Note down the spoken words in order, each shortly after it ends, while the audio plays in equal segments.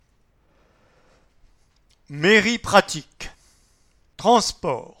Mairie pratique.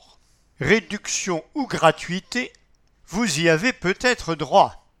 Transport. Réduction ou gratuité, vous y avez peut-être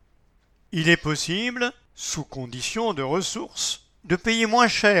droit. Il est possible, sous condition de ressources, de payer moins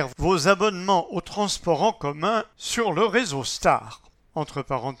cher vos abonnements au transport en commun sur le réseau Star. Entre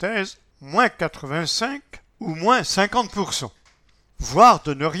parenthèses, moins 85 ou moins 50%. Voire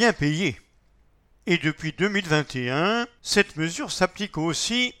de ne rien payer. Et depuis 2021, cette mesure s'applique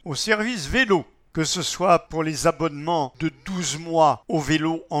aussi aux services vélo, que ce soit pour les abonnements de 12 mois au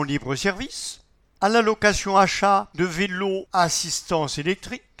vélo en libre service, à la location achat de vélos à assistance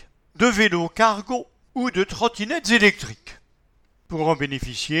électrique, de vélos cargo ou de trottinettes électriques. Pour en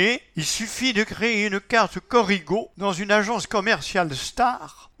bénéficier, il suffit de créer une carte Corrigo dans une agence commerciale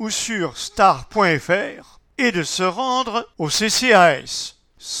Star ou sur star.fr et de se rendre au CCAS,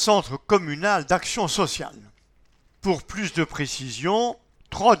 Centre communal d'action sociale. Pour plus de précisions,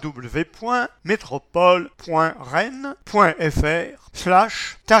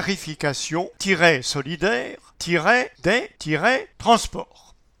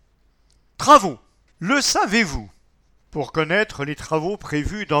 Travaux. Le savez-vous? Pour connaître les travaux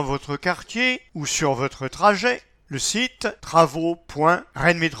prévus dans votre quartier ou sur votre trajet, le site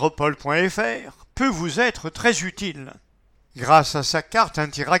travaux.rennesmétropole.fr peut vous être très utile. Grâce à sa carte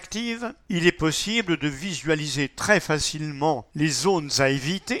interactive, il est possible de visualiser très facilement les zones à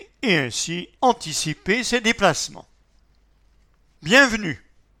éviter et ainsi anticiper ses déplacements. Bienvenue!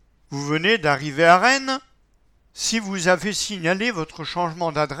 Vous venez d'arriver à Rennes? Si vous avez signalé votre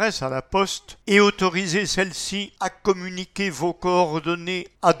changement d'adresse à la poste et autorisé celle-ci à communiquer vos coordonnées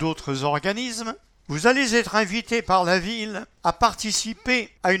à d'autres organismes, vous allez être invité par la ville à participer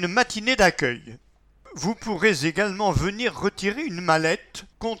à une matinée d'accueil. Vous pourrez également venir retirer une mallette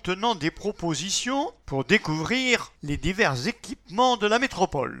contenant des propositions pour découvrir les divers équipements de la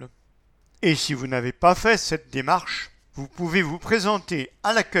métropole. Et si vous n'avez pas fait cette démarche, vous pouvez vous présenter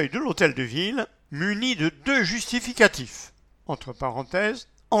à l'accueil de l'hôtel de ville muni de 2 justificatifs, entre parenthèses,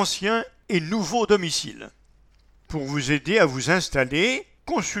 ancien et nouveau domicile. Pour vous aider à vous installer,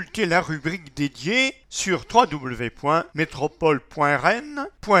 consultez la rubrique dédiée sur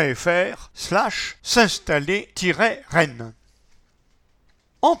www.métropole.rennes.fr/s'installer-rennes.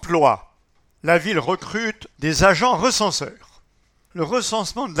 Emploi. La ville recrute des agents recenseurs. Le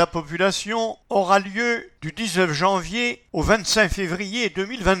recensement de la population aura lieu du 19 janvier au 25 février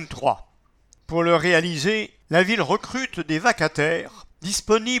 2023. Pour le réaliser, la ville recrute des vacataires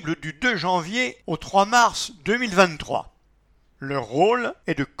disponibles du 2 janvier au 3 mars 2023. Leur rôle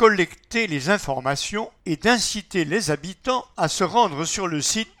est de collecter les informations et d'inciter les habitants à se rendre sur le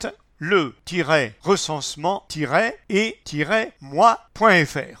site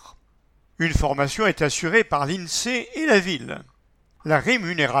le-recensement-et-moi.fr. Une formation est assurée par l'INSEE et la ville. La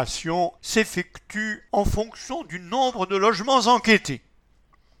rémunération s'effectue en fonction du nombre de logements enquêtés.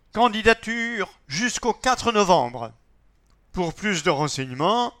 Candidature jusqu'au 4 novembre. Pour plus de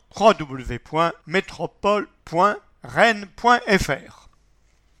renseignements, www.métropole.rennes.fr.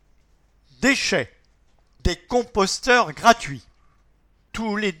 Déchets. Des composteurs gratuits.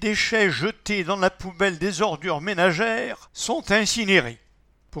 Tous les déchets jetés dans la poubelle des ordures ménagères sont incinérés.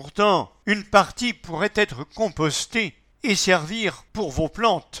 Pourtant, une partie pourrait être compostée et servir pour vos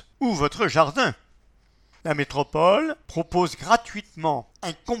plantes ou votre jardin. La métropole propose gratuitement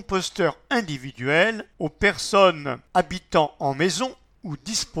un composteur individuel aux personnes habitant en maison ou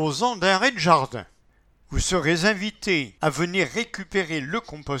disposant d'un rez-de-jardin. Vous serez invité à venir récupérer le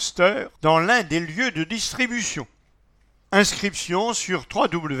composteur dans l'un des lieux de distribution. Inscription sur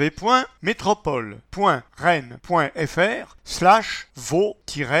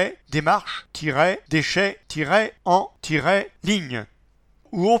www.métropole.rennes.fr/vos-démarches-déchets-en-ligne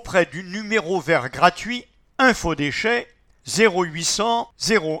ou auprès du numéro vert gratuit Infodéchets 0800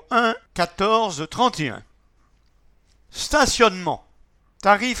 01 14 31. Stationnement.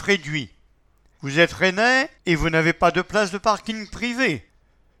 Tarif réduit. Vous êtes rennais et vous n'avez pas de place de parking privé.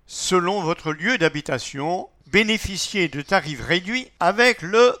 Selon votre lieu d'habitation, bénéficiez de tarifs réduits avec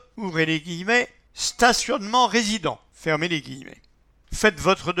le, ouvrez les guillemets, stationnement résident, fermez les guillemets. Faites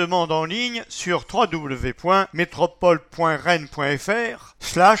votre demande en ligne sur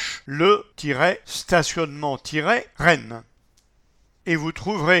www.métropole.rennes.fr/le-stationnement-rennes. Et vous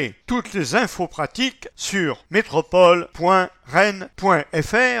trouverez toutes les infos pratiques sur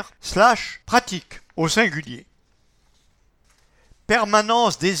métropole.rennes.fr/pratique au singulier.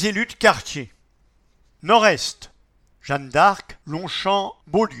 Permanence des élus de quartier. Nord-Est. Jeanne d'Arc, Longchamp,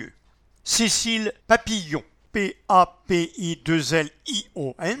 Beaulieu. Cécile Papillon.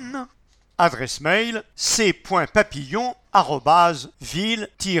 PAPI2LION. Adresse mail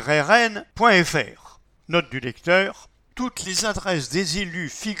c.papillon@ville-rennes.fr. Note du lecteur. Toutes les adresses des élus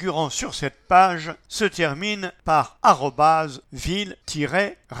figurant sur cette page se terminent par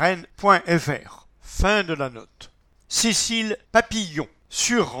 @ville-rennes.fr. Fin de la note. Cécile Papillon.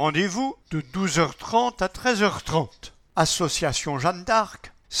 Sur rendez-vous de 12h30 à 13h30. Association Jeanne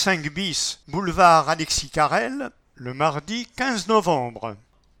d'Arc, 5 bis, boulevard Alexis Carrel, le mardi 15 novembre.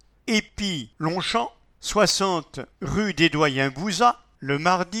 Épi Longchamp, 60 rue des Doyens-Bouzat, le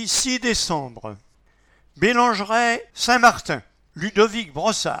mardi 6 décembre. Bélangeret Saint-Martin, Ludovic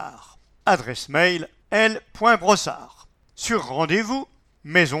Brossard. Adresse mail l.brossard. Sur rendez-vous,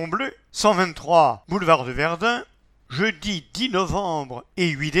 Maison Bleue, 123 boulevard de Verdun, jeudi 10 novembre et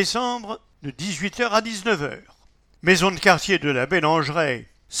 8 décembre, de 18h à 19h. Maison de quartier de la Bélangeraie,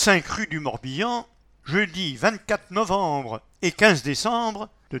 5 rue du Morbihan, jeudi 24 novembre et 15 décembre,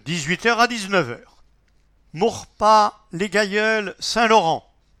 de 18h à 19h. Maurepas les Gailleuls Saint-Laurent,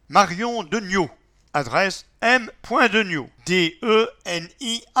 Marion Deniaud. Adresse m.deniaud, D-E-N-I-A-U-D.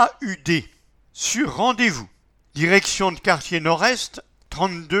 Sur rendez-vous. Direction de quartier Nord-Est,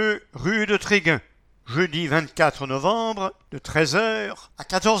 32 rue de Tréguin. Jeudi 24 novembre, de 13h à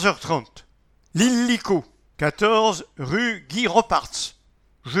 14h30. L'Illico, 14 rue Guy Roparts.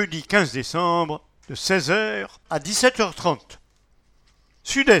 Jeudi 15 décembre, de 16h à 17h30.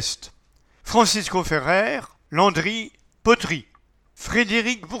 Sud-Est. Francisco Ferrer, Landry, Poterie.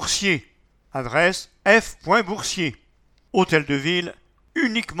 Frédéric Boursier. Adresse f.boursier. Hôtel de Ville,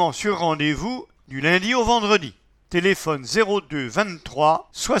 uniquement sur rendez-vous du lundi au vendredi. Téléphone 02 23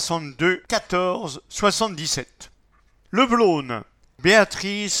 62 14 77. Le Blône,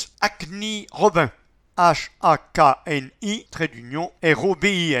 Béatrice Acni Robin. H-A-K-N-I,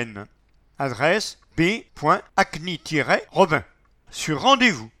 R-O-B-I-N. Adresse b.acni-robin. Sur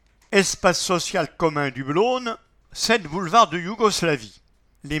rendez-vous. Espace social commun du Blône, 7 boulevard de Yougoslavie.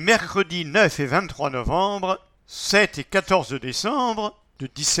 Les mercredis 9 et 23 novembre, 7 et 14 décembre, de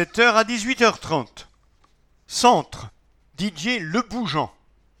 17h à 18h30. Centre, Didier Le Bougeant.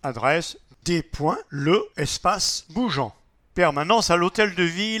 Adresse d.le-bougeant. Permanence à l'hôtel de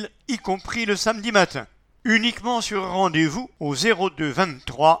Ville, y compris le samedi matin. Uniquement sur rendez-vous au 02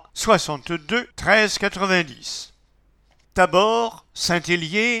 23 62 13 90. Tabor,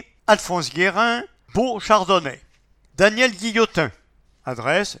 Saint-Hélier, Alphonse Guérin, Beau-Chardonnay. Daniel Guillotin.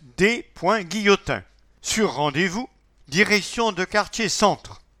 Adresse d.guillotin. Sur rendez-vous, direction de quartier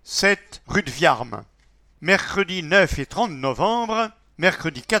Centre, 7 rue de Viarme. Mercredi 9 et 30 novembre,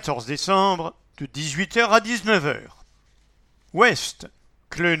 mercredi 14 décembre, de 18h à 19h. Ouest,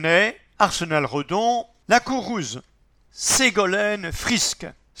 Clenay, Arsenal-Redon, La Courrouze. Ségolène Frisque,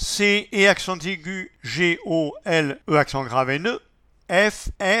 C et accent aigu G-O-L-E accent grave N-E,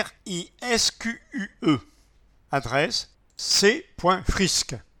 F-R-I-S-Q-U-E. Adresse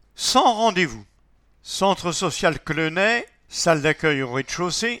c.frisque. Sans rendez-vous. Centre social Clenay, salle d'accueil au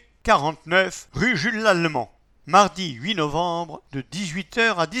rez-de-chaussée, 49 rue Jules Lallemand. Mardi 8 novembre, de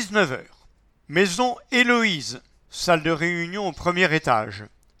 18h à 19h. Maison Héloïse, salle de réunion au premier étage,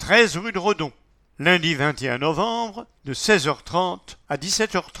 13 rue de Redon. Lundi 21 novembre, de 16h30 à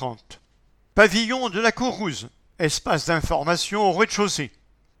 17h30. Pavillon de la Courrouze, espace d'information au rez-de-chaussée,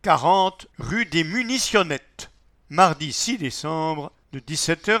 40 rue des Munitionnettes. Mardi 6 décembre, de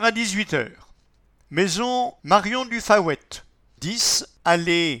 17h à 18h. Maison Marion du Fawet, 10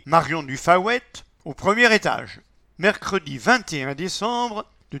 allée Marion du Fawet, au premier étage. Mercredi 21 décembre,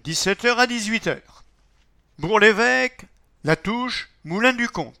 de 17h à 18h. Bourg-l'Évêque, La Touche, Moulin du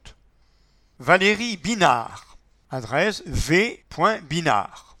Comte. Valérie Binard, adresse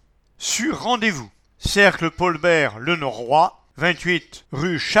v.binard. Sur rendez-vous. Cercle Paulbert Le Norrois, 28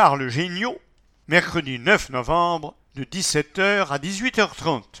 rue Charles Géniaud, mercredi 9 novembre, de 17h à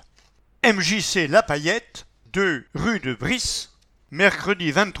 18h30. MJC La Paillette, 2 rue de Brice,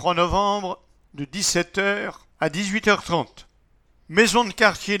 mercredi 23 novembre, de 17h à 18h30. Maison de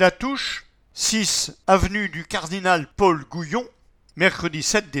quartier La Touche, 6 avenue du Cardinal Paul Gouillon, mercredi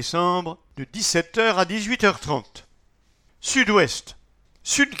 7 décembre, de 17h à 18h30. Sud-Ouest,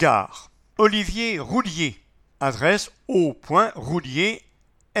 Sud-Gare, Olivier Roulier, adresse au.roulier,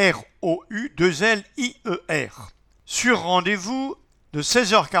 R-O-U-2-L-I-E-R. Sur rendez-vous de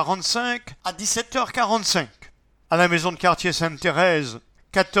 16h45 à 17h45. À la maison de quartier Sainte-Thérèse,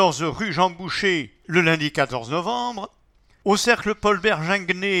 14 rue Jean Boucher, le lundi 14 novembre. Au cercle Paulbert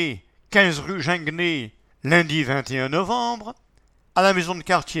Ginguené, 15 rue Ginguené, lundi 21 novembre. À la maison de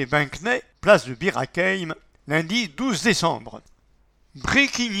quartier Binquenay, place de Birakeim, lundi 12 décembre.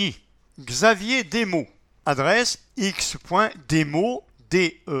 Bréquigny, Xavier Desmots, adresse x.desmots,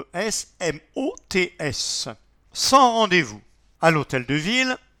 D-E-S-M-O-T-S. Sans rendez-vous. À l'hôtel de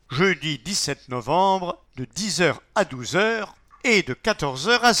Ville, jeudi 17 novembre, de 10h à 12h et de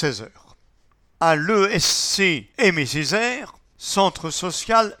 14h à 16h. À l'ESC Aimé Césaire, centre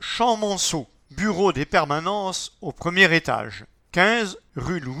social Champmonceau, bureau des permanences au premier étage, 15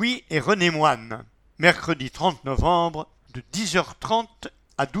 rue Louis et René Moine, mercredi 30 novembre, de 10h30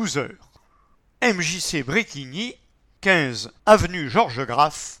 à 12h. MJC Bréquigny, 15 avenue Georges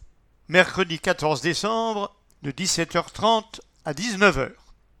Graff, mercredi 14 décembre, de 17h30 à 19h.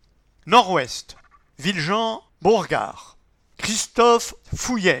 Nord-Ouest, Villejean, Bourgard. Christophe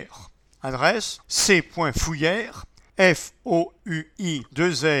Fouillère, adresse c.fouillère,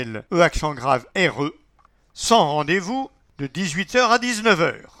 FOUI2LE, sans rendez-vous, de 18h à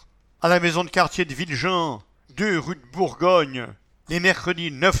 19h. À la maison de quartier de Villejean, 2 rue de Bourgogne, les mercredis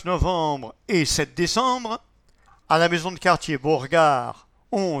 9 novembre et 7 décembre. À la maison de quartier Bourgard,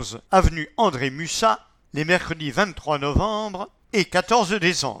 11 avenue André Mussat, les mercredis 23 novembre et 14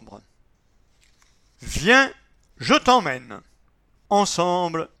 décembre. Viens, je t'emmène.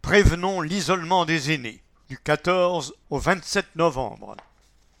 Ensemble, prévenons l'isolement des aînés, du 14 au 27 novembre.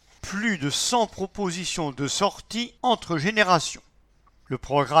 Plus de 100 propositions de sorties entre générations. Le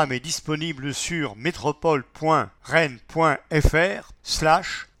programme est disponible sur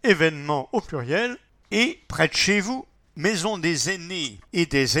métropole.rennes.fr/événements au pluriel et près de chez vous, maison des aînés et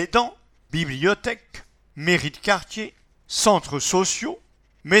des aidants, bibliothèque, mairie de quartier, centres sociaux,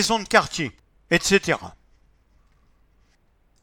 maisons de quartier, etc.